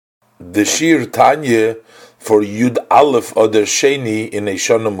the Shir Tanya for Yud Aleph Oder Sheni in a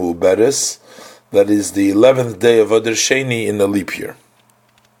Shana Mu'beres, that is the 11th day of Oder Sheni in the leap year.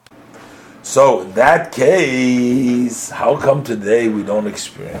 So in that case, how come today we don't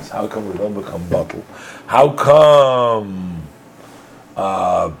experience? How come we don't become bottle? How come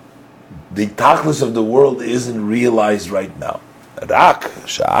the tachlis of the world isn't realized right now? Rak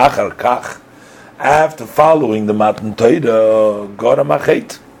sha'achar kach, after following the Matan Torah, Gora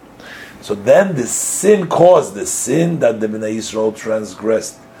Machet. So then the sin caused, the sin that the Bnei Yisrael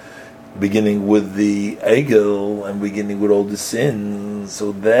transgressed, beginning with the Egel and beginning with all the sins.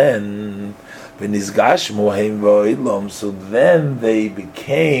 So then, so then they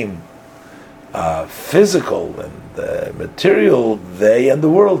became physical and material, they and the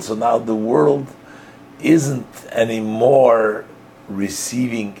world. So now the world isn't anymore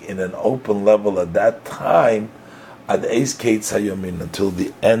receiving in an open level at that time at Eis Keitz Hayomin, until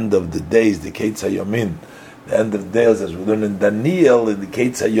the end of the days, the Keitz Hayomin, the end of the days, as we learn in Daniel, in the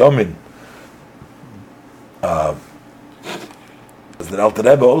Keitz Hayomin. As the Alter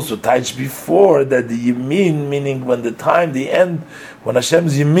Rebbe also touched before, that the Yamin, meaning when the time, the end, when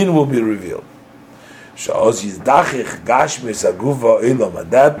Hashem's Yamin will be revealed. At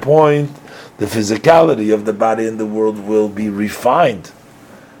that point, the physicality of the body in the world will be refined.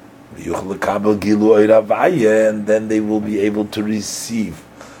 And then they will be able to receive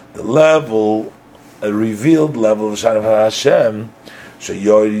the level, a revealed level of Hashem,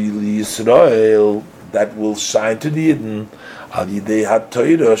 Yisrael, that will shine to the Yidden,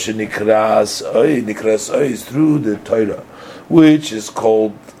 through the Torah, which is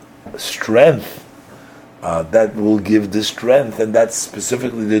called strength. That will give the strength, and that's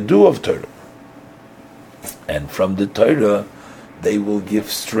specifically the do of Torah. And from the Torah, they will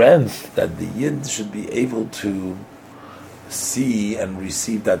give strength that the Yid should be able to see and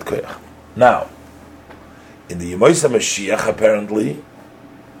receive that koyach. Now, in the Yemois HaMashiach, apparently,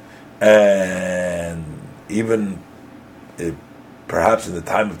 and even perhaps in the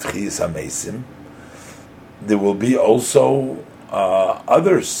time of Tchiyas HaMeisim, there will be also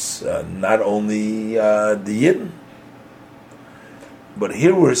others, not only the Yid. But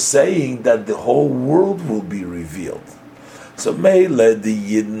here we're saying that the whole world will be revealed. So may let the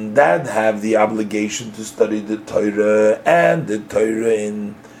Yidden that have the obligation to study the Torah, and the Torah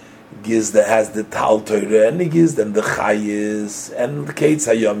in gives that has the Tal Torah, and he gives them the Chayis and the Keitz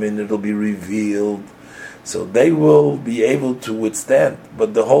Hayomin, it'll be revealed. So they will be able to withstand.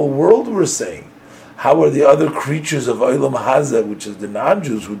 But the whole world, we're saying, how are the other creatures of Olam Hazeh, which is the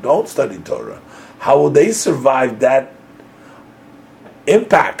non-Jews who don't study Torah, how will they survive that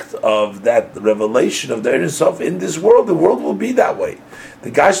impact of that revelation of the Ein Sof in this world? The world will be that way. The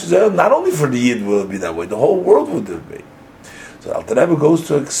Gash not only for the Yid will it be that way, the whole world will be. So Alter Rebbe goes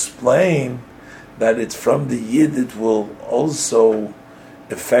to explain that it's from the Yid it will also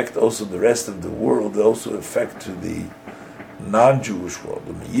affect also the rest of the world, also affect to the non-Jewish world.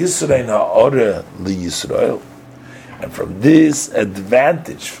 And from this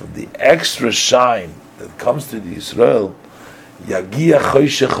advantage, from the extra shine that comes to the Israel, the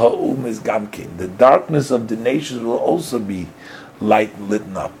darkness of the nations will also be light lit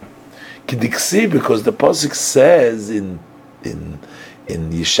up. Because the pasuk says in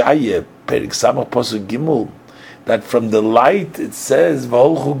Yeshaya, Perik Samach pasuk Gimel, that from the light it says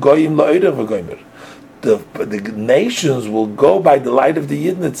the nations will go by the light of the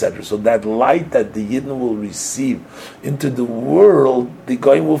Yidden, etc. So that light that the Yidden will receive into the world, the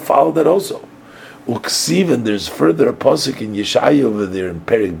Goyim will follow that also. Uksiv, and there's further a pasuk in Yeshaya over there in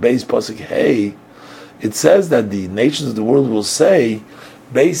Perik Beis pasuk Hey. It says that the nations of the world will say,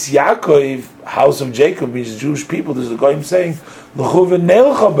 Beis Yaakov, house of Jacob, means Jewish people. There's a Goyim saying,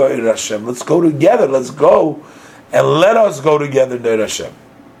 let's go together. Let's go and let us go together in Hashem.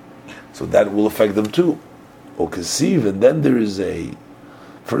 So that will affect them too. Uksiv, and then there is a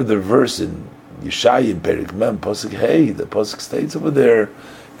further verse in Yeshaya in Perik Mem pasuk Hey. The pasuk states over there,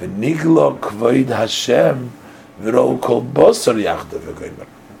 V'niglo kvoid Hashem v'ro kol basar yachdav v'goymer.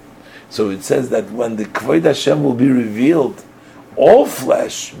 So it says that when the kvoid Hashem will be revealed, all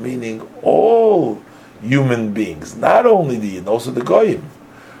flesh, meaning all human beings, not only the Yid, also the Goyim,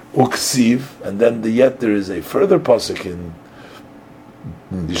 uksiv, and then yet there is a further pasuk in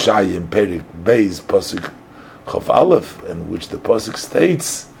Yeshaya in Perik Beis pasuk Chof Aleph, in which the pasuk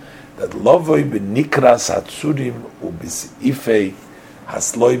states that lovoi b'nikras hatzurim u'b'sifei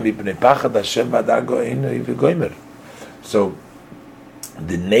so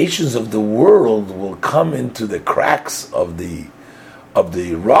the nations of the world will come into the cracks of the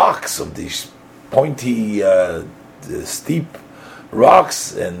rocks, of the pointy, the steep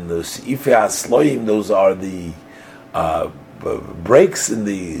rocks, and the Seifei Asloim, those are the breaks in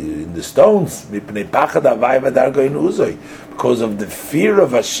the stones, because of the fear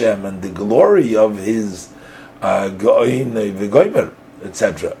of Hashem and the glory of His Goyim,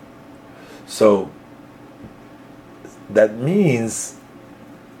 etc. So that means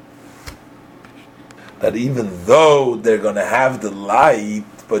that even though they're going to have the light,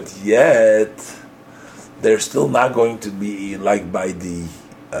 but yet they're still not going to be like by the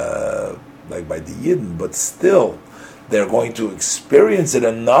Yidden, but still they're going to experience it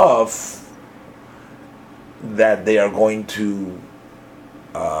enough that they are going to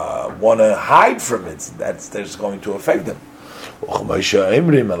want to hide from it. That's going to affect them.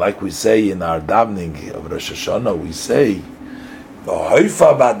 And like we say in our davening of Rosh Hashanah, we say,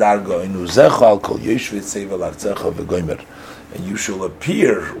 and you shall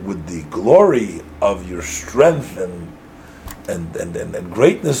appear with the glory of your strength and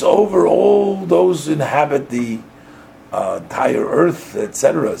greatness over all those who inhabit the entire earth,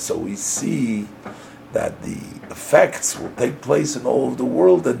 etc. So we see that the effects will take place in all of the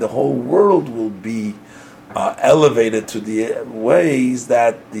world, and the whole world will be elevated to the ways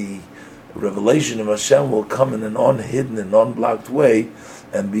that the revelation of Hashem will come in an unhidden and unblocked way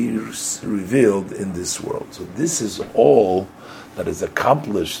and be revealed in this world. So this is all that is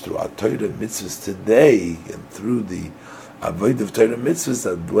accomplished through our Torah mitzvahs today, and through the avodah of Torah mitzvahs,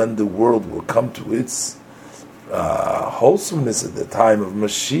 that when the world will come to its wholesomeness at the time of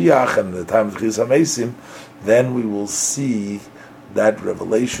Mashiach and the time of Chis HaMesim, then we will see that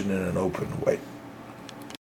revelation in an open way.